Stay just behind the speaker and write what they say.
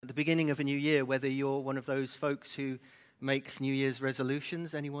the beginning of a new year, whether you're one of those folks who makes New Year's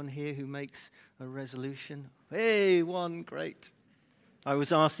resolutions. Anyone here who makes a resolution? Hey, one, great. I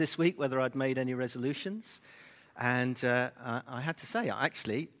was asked this week whether I'd made any resolutions, and I had to say,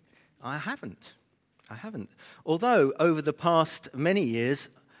 actually, I haven't. Although, over the past many years,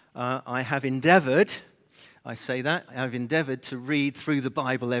 I have endeavored, I've endeavored to read through the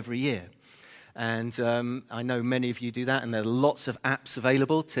Bible every year. And I know many of you do that, and there are lots of apps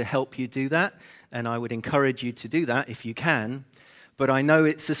available to help you do that, and I would encourage you to do that if you can. But I know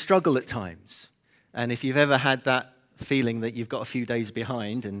it's a struggle at times. And if you've ever had that feeling that you've got a few days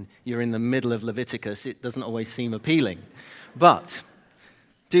behind and you're in the middle of Leviticus, it doesn't always seem appealing. But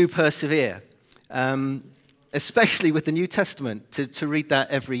do persevere, especially with the New Testament, to read that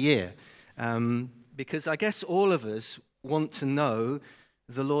every year. Because I guess all of us want to know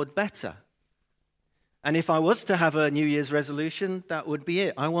the Lord better. And if I was to have a New Year's resolution, that would be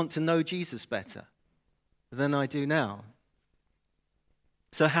it. I want to know Jesus better than I do now.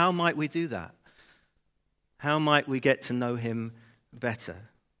 So how might we do that? How might we get to know him better?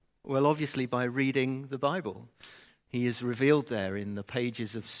 Well, obviously by reading the Bible. He is revealed there in the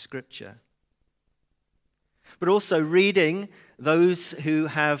pages of Scripture. But also reading those who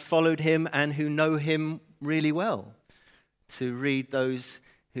have followed him and who know him really well. To read those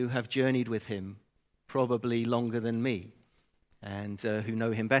who have journeyed with him probably longer than me, and who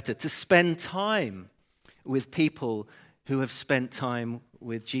know him better, to spend time with people who have spent time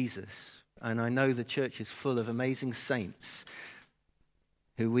with Jesus. And I know the church is full of amazing saints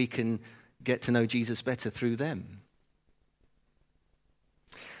who we can get to know Jesus better through them.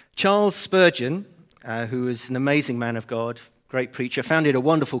 Charles Spurgeon, who is an amazing man of God, great preacher, founded a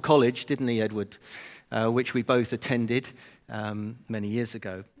wonderful college, didn't he, Edward, which we both attended many years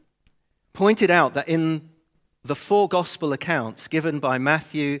ago, pointed out that in the 4 gospel accounts given by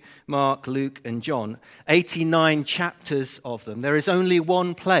Matthew, Mark, Luke, and John, 89 chapters of them, there is only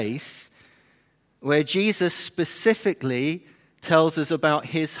one place where Jesus specifically tells us about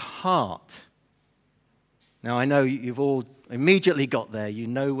his heart. Now, I know you've all immediately got there. You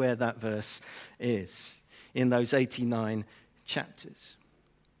know where that verse is in those 89 chapters.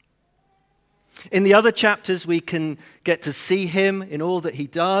 In the other chapters, we can get to see him in all that he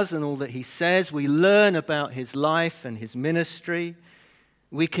does and all that he says. We learn about his life and his ministry.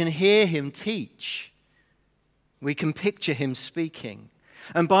 We can hear him teach. We can picture him speaking.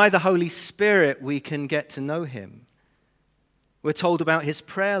 And by the Holy Spirit, we can get to know him. We're told about his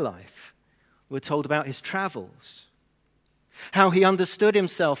prayer life. We're told about his travels. How he understood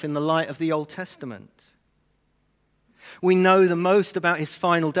himself in the light of the Old Testament. We know the most about his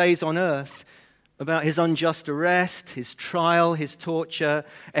final days on earth, about his unjust arrest, his trial, his torture,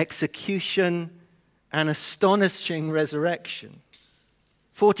 execution, and astonishing resurrection.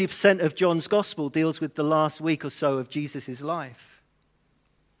 40% of John's gospel deals with the last week or so of Jesus' life.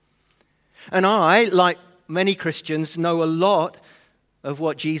 And I, like many Christians, know a lot of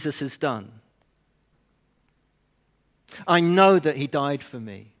what Jesus has done. I know that he died for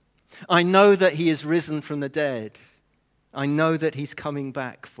me. I know that he is risen from the dead. I know that he's coming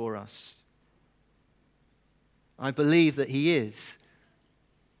back for us. I believe that he is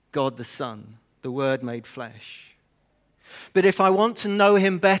God the Son, the Word made flesh. But if I want to know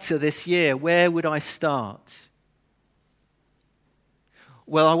him better this year, where would I start?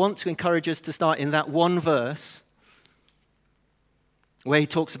 Well, I want to encourage us to start in that one verse where he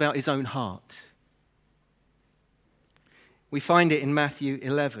talks about his own heart. We find it in Matthew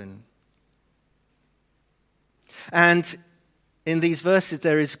 11. And in these verses,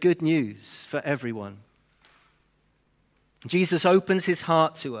 there is good news for everyone. Jesus opens his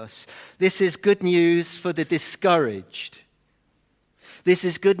heart to us. This is good news for the discouraged. This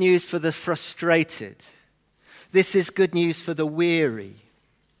is good news for the frustrated. This is good news for the weary.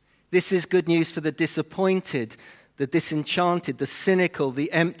 This is good news for the disappointed, the disenchanted, the cynical,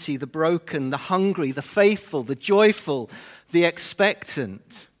 the empty, the broken, the hungry, the faithful, the joyful, the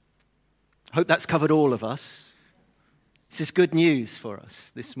expectant. I hope that's covered all of us. This is good news for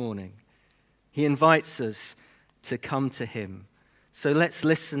us this morning. He invites us to come to him. So let's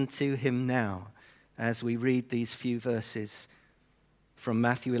listen to him now as we read these few verses from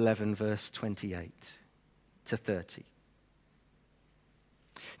Matthew 11, verse 28 to 30.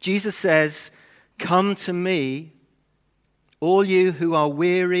 Jesus says, "Come to me, all you who are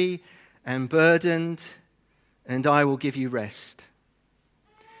weary and burdened, and I will give you rest.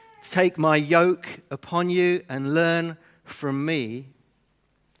 Take my yoke upon you and learn from me,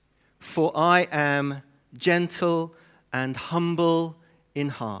 for I am gentle and humble in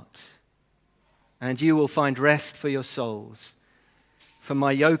heart, and you will find rest for your souls. For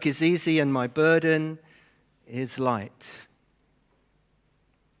my yoke is easy and my burden is light.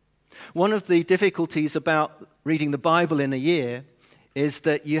 One of the difficulties about reading the Bible in a year is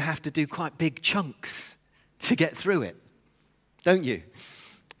that you have to do quite big chunks to get through it, don't you?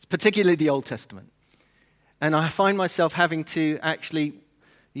 Particularly the Old Testament. And I find myself having to actually,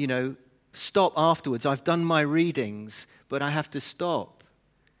 stop afterwards. I've done my readings, but I have to stop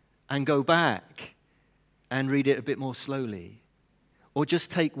and go back and read it a bit more slowly. Or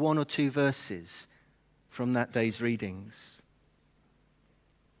just take one or two verses from that day's readings.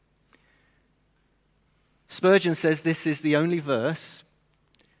 Spurgeon says this is the only verse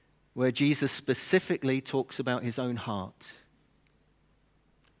where Jesus specifically talks about his own heart.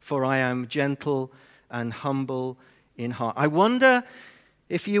 For I am gentle and humble in heart. I wonder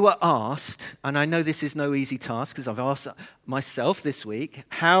if you were asked, and I know this is no easy task because I've asked myself this week,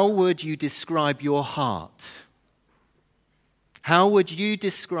 how would you describe your heart? How would you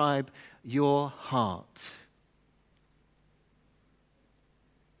describe your heart?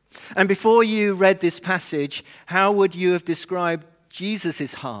 And before you read this passage, how would you have described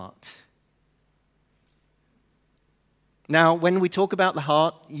Jesus' heart? Now, when we talk about the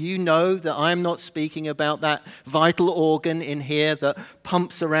heart, you know that I'm not speaking about that vital organ in here that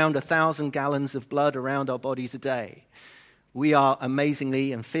pumps around 1,000 gallons of blood around our bodies a day. We are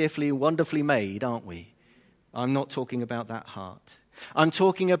amazingly and fearfully and wonderfully made, aren't we? I'm not talking about that heart. I'm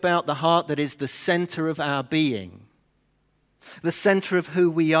talking about the heart that is the center of our being, the center of who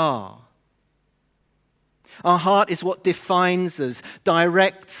we are. Our heart is what defines us,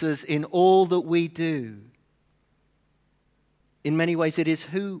 directs us in all that we do. In many ways, it is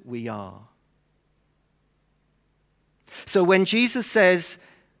who we are. So when Jesus says,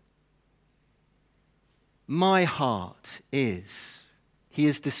 my heart is, he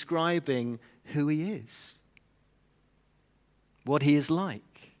is describing who he is, what he is like.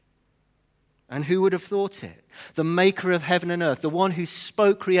 And who would have thought it? The maker of heaven and earth, the one who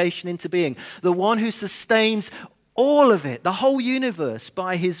spoke creation into being, the one who sustains all of it, the whole universe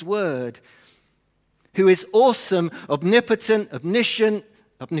by his word, who is awesome, omnipotent, omniscient,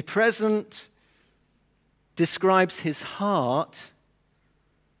 omnipresent, describes his heart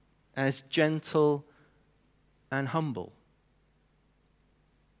as gentle and humble.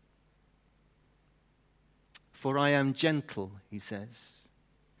 For I am gentle, he says.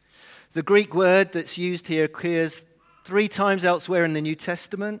 The Greek word that's used here appears 3 times elsewhere in the New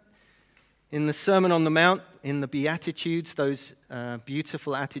Testament. In the Sermon on the Mount, in the Beatitudes, those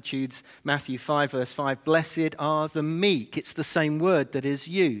beautiful attitudes, Matthew 5, verse 5, blessed are the meek. It's the same word that is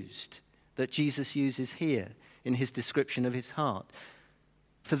used, that Jesus uses here in his description of his heart.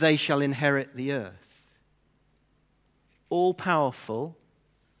 For they shall inherit the earth. All powerful,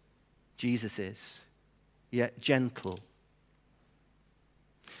 Jesus is, yet gentle.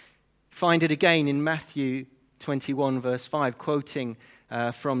 Find it again in Matthew 21, verse 5, quoting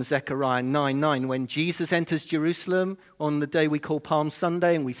from Zechariah 9:9. When Jesus enters Jerusalem on the day we call Palm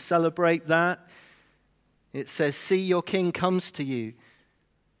Sunday and we celebrate that, it says, see, your king comes to you,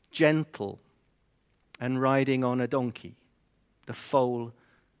 gentle and riding on a donkey, the foal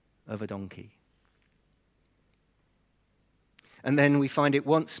of a donkey. And then we find it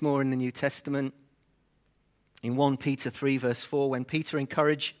once more in the New Testament, in 1 Peter 3, verse 4, when Peter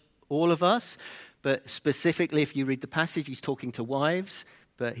encouraged all of us, but specifically if you read the passage, he's talking to wives,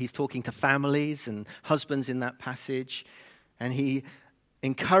 but he's talking to families and husbands in that passage. And he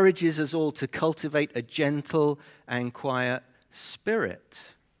encourages us all to cultivate a gentle and quiet spirit.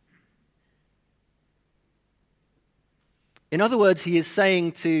 In other words, he is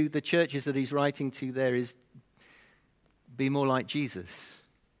saying to the churches that he's writing to there is, be more like Jesus.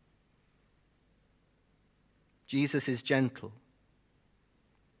 Jesus is gentle.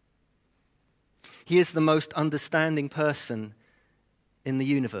 He is the most understanding person in the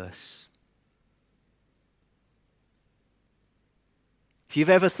universe. If you've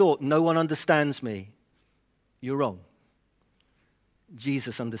ever thought, no one understands me, you're wrong.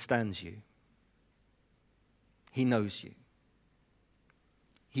 Jesus understands you. He knows you.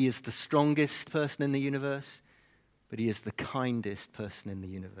 He is the strongest person in the universe, but he is the kindest person in the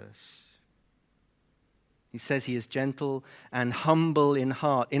universe. He says he is gentle and humble in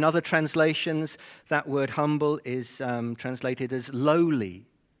heart. In other translations, that word humble is translated as lowly.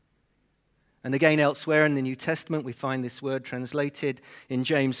 And again, elsewhere in the New Testament, we find this word translated in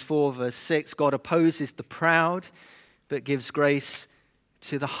James 4, verse 6. God opposes the proud, but gives grace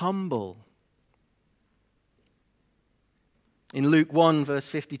to the humble. In Luke 1, verse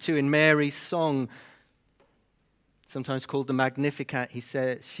 52, in Mary's song, sometimes called the Magnificat,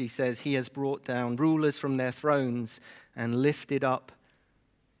 she says, he has brought down rulers from their thrones and lifted up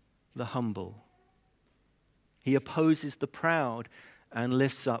the humble. He opposes the proud and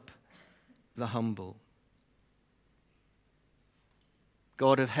lifts up the humble.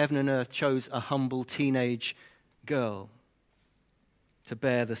 God of heaven and earth chose a humble teenage girl to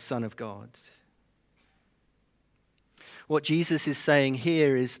bear the Son of God. What Jesus is saying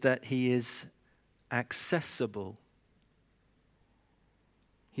here is that he is accessible.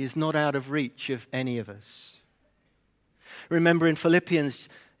 He is not out of reach of any of us. Remember in Philippians,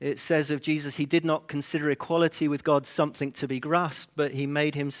 it says of Jesus, he did not consider equality with God something to be grasped, but he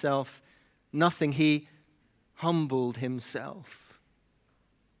made himself nothing. He humbled himself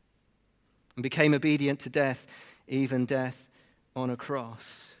and became obedient to death, even death on a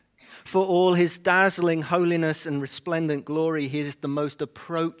cross. For all his dazzling holiness and resplendent glory, he is the most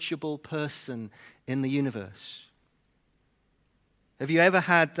approachable person in the universe. Have you ever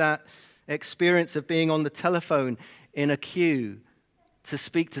had that experience of being on the telephone in a queue to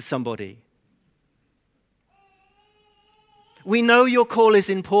speak to somebody? We know your call is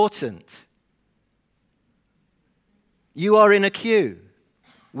important. You are in a queue.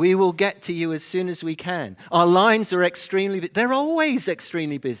 We will get to you as soon as we can. Our lines are they're always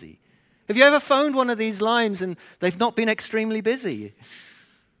extremely busy. Have you ever phoned one of these lines and they've not been extremely busy?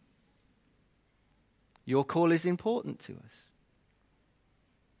 Your call is important to us.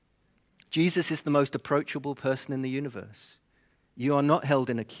 Jesus is the most approachable person in the universe. You are not held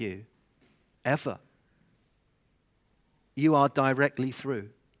in a queue, ever. You are directly through.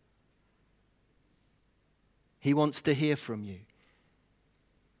 He wants to hear from you.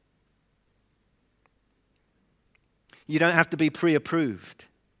 You don't have to be pre-approved.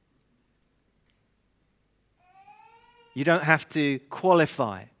 You don't have to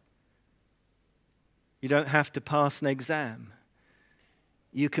qualify. You don't have to pass an exam.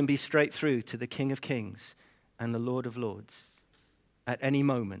 You can be straight through to the King of Kings and the Lord of Lords at any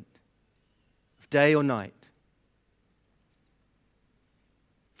moment, day or night.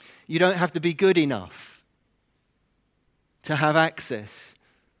 You don't have to be good enough to have access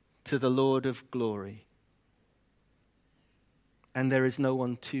to the Lord of glory. And there is no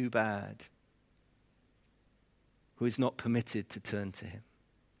one too bad who is not permitted to turn to him.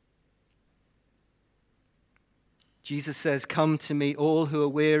 Jesus says, "Come to me, all who are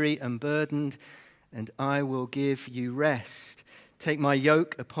weary and burdened, and I will give you rest. Take my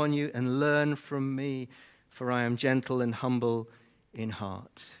yoke upon you and learn from me, for I am gentle and humble in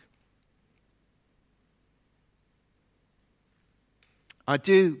heart." I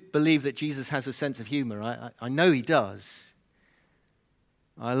do believe that Jesus has a sense of humor. I know he does.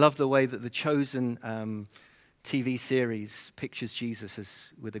 I love the way that the Chosen TV series pictures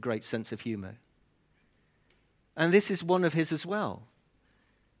Jesus with a great sense of humor. And this is one of his as well.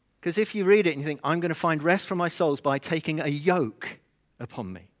 Because if you read it and you think, I'm going to find rest for my souls by taking a yoke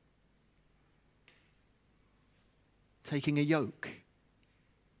upon me. Taking a yoke.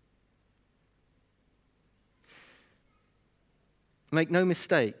 Make no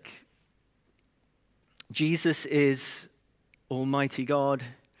mistake, Jesus is Almighty God,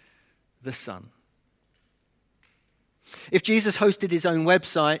 the Son. If Jesus hosted his own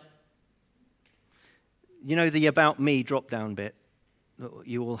website, you know the About Me drop-down bit that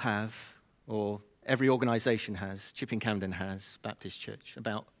you all have, or every organization has, Chipping Camden has, Baptist Church,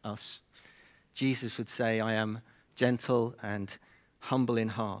 about us. Jesus would say, I am gentle and humble in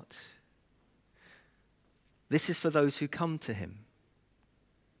heart. This is for those who come to him.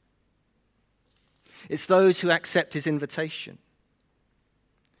 It's those who accept his invitation.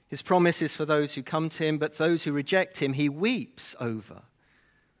 His promise is for those who come to him, but those who reject him, he weeps over,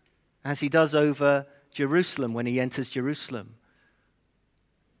 as he does over Jerusalem when he enters Jerusalem.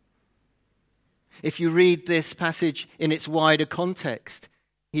 If you read this passage in its wider context,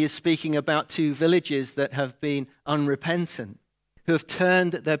 he is speaking about two villages that have been unrepentant, who have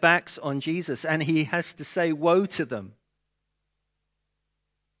turned their backs on Jesus, and he has to say, woe to them.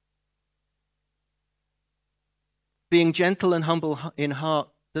 Being gentle and humble in heart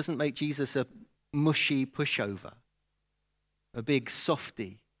doesn't make Jesus a mushy pushover, a big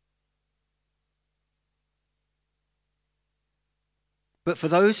softy. But for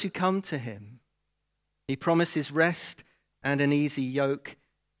those who come to him, he promises rest and an easy yoke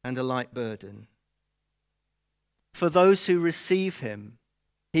and a light burden. For those who receive him,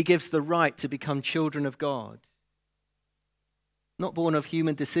 he gives the right to become children of God. Not born of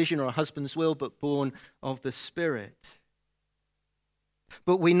human decision or a husband's will, but born of the Spirit.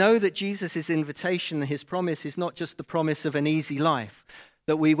 But we know that Jesus' invitation and his promise is not just the promise of an easy life,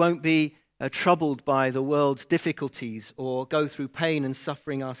 that we won't be troubled by the world's difficulties or go through pain and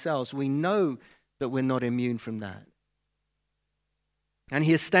suffering ourselves. We know that we're not immune from that. And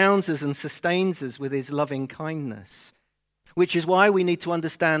he astounds us and sustains us with his loving kindness, which is why we need to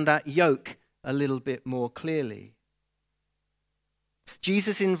understand that yoke a little bit more clearly.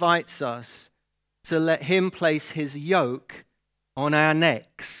 Jesus invites us to let him place his yoke on our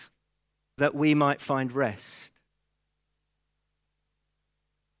necks that we might find rest.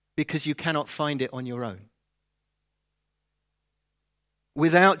 Because you cannot find it on your own.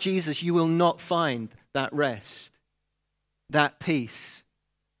 Without Jesus, you will not find that rest, that peace,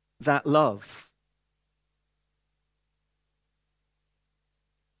 that love.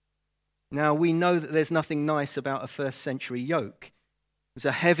 Now, we know that there's nothing nice about a first century yoke. It was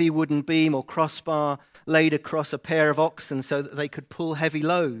a heavy wooden beam or crossbar laid across a pair of oxen so that they could pull heavy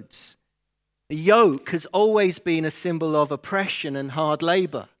loads. A yoke has always been a symbol of oppression and hard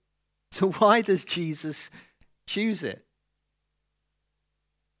labor. So why does Jesus choose it?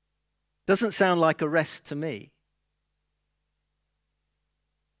 Doesn't sound like a rest to me.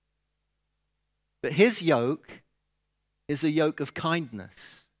 But his yoke is a yoke of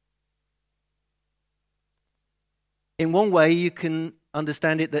kindness. In one way, you can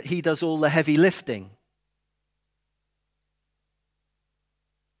understand it that he does all the heavy lifting.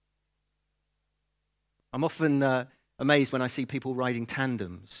 I'm often amazed when I see people riding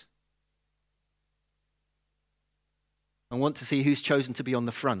tandems. I want to see who's chosen to be on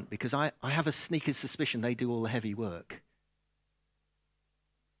the front, because I have a sneaky suspicion they do all the heavy work.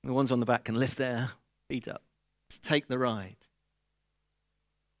 The ones on the back can lift their feet up, just take the ride.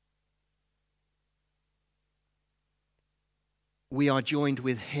 We are joined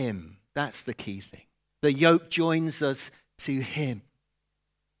with him. That's the key thing. The yoke joins us to him.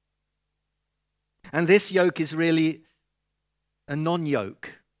 And this yoke is really a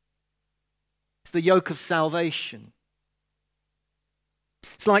non-yoke. It's the yoke of salvation.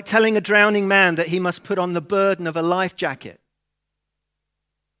 It's like telling a drowning man that he must put on the burden of a life jacket.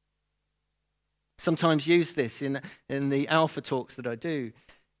 Sometimes use this in the Alpha talks that I do.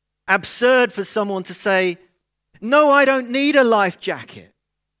 Absurd for someone to say, "No, I don't need a life jacket.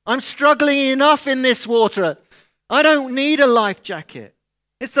 I'm struggling enough in this water. I don't need a life jacket.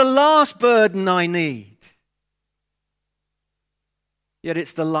 It's the last burden I need." Yet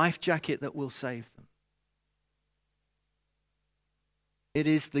it's the life jacket that will save them. It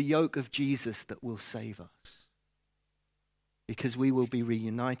is the yoke of Jesus that will save us. Because we will be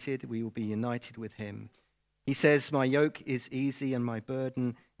reunited, we will be united with him. He says, "My yoke is easy and my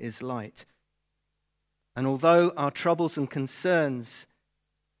burden is light." And although our troubles and concerns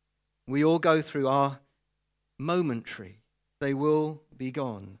we all go through are momentary, they will be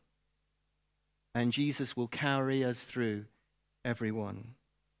gone. And Jesus will carry us through every one.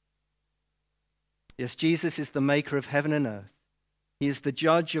 Yes, Jesus is the maker of heaven and earth. He is the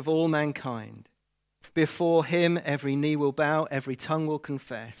judge of all mankind. Before him, every knee will bow, every tongue will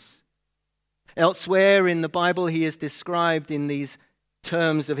confess. Elsewhere in the Bible, he is described in these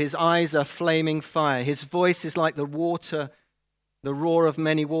terms of his eyes are flaming fire. His voice is like the water, the roar of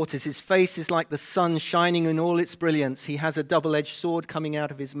many waters. His face is like the sun shining in all its brilliance. He has a double-edged sword coming out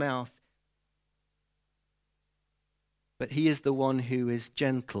of his mouth. But he is the one who is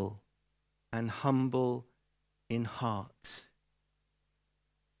gentle and humble in heart.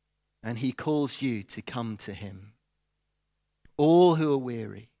 And he calls you to come to him. All who are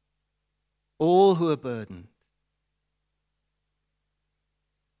weary, all who are burdened.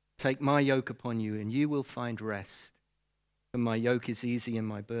 Take my yoke upon you and you will find rest. For my yoke is easy and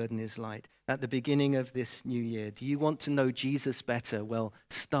my burden is light. At the beginning of this new year, do you want to know Jesus better? Well,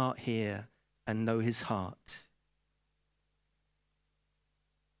 start here and know his heart.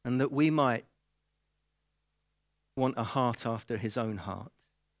 And that we might want a heart after his own heart.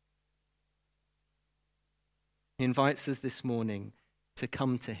 He invites us this morning to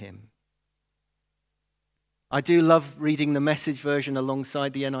come to him. I do love reading the Message version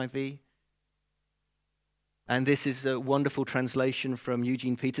alongside the NIV. And this is a wonderful translation from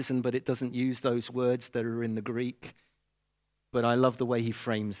Eugene Peterson, but it doesn't use those words that are in the Greek. But I love the way he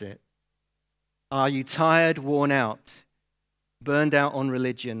frames it. Are you tired, worn out, burned out on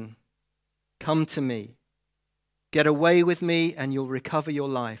religion? Come to me. Get away with me and you'll recover your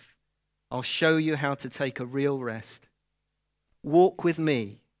life. I'll show you how to take a real rest. Walk with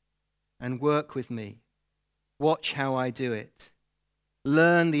me and work with me. Watch how I do it.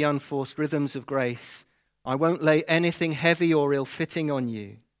 Learn the unforced rhythms of grace. I won't lay anything heavy or ill-fitting on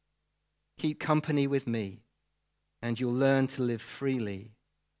you. Keep company with me, and you'll learn to live freely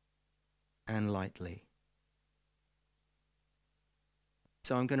and lightly.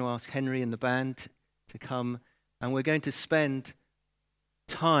 So I'm going to ask Henry and the band to come, and we're going to spend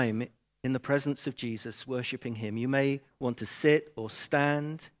time in the presence of Jesus, worshipping him. You may want to sit or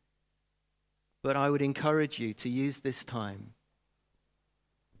stand, but I would encourage you to use this time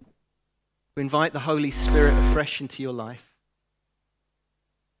to invite the Holy Spirit afresh into your life,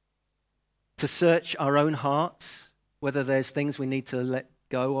 to search our own hearts, whether there's things we need to let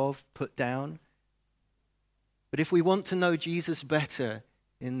go of, put down. But if we want to know Jesus better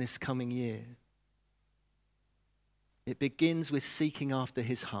in this coming year, it begins with seeking after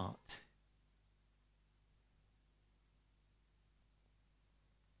his heart.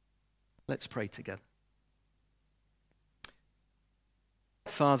 Let's pray together.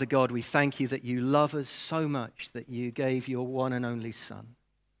 Father God, we thank you that you love us so much that you gave your one and only Son,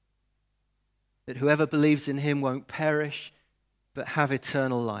 that whoever believes in him won't perish but have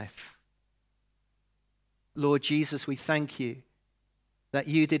eternal life. Lord Jesus, we thank you that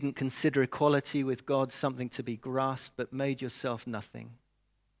you didn't consider equality with God something to be grasped, but made yourself nothing.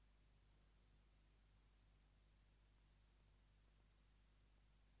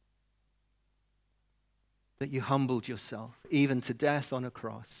 That you humbled yourself, even to death on a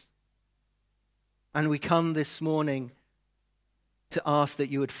cross. And we come this morning to ask that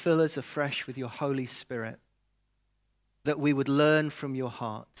you would fill us afresh with your Holy Spirit, that we would learn from your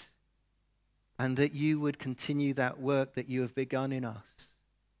heart, and that you would continue that work that you have begun in us.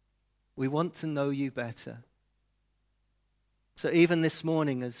 We want to know you better. So even this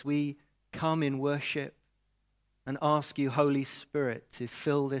morning, as we come in worship and ask you, Holy Spirit, to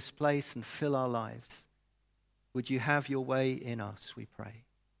fill this place and fill our lives, would you have your way in us, we pray.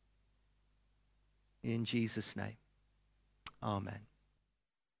 In Jesus' name, amen.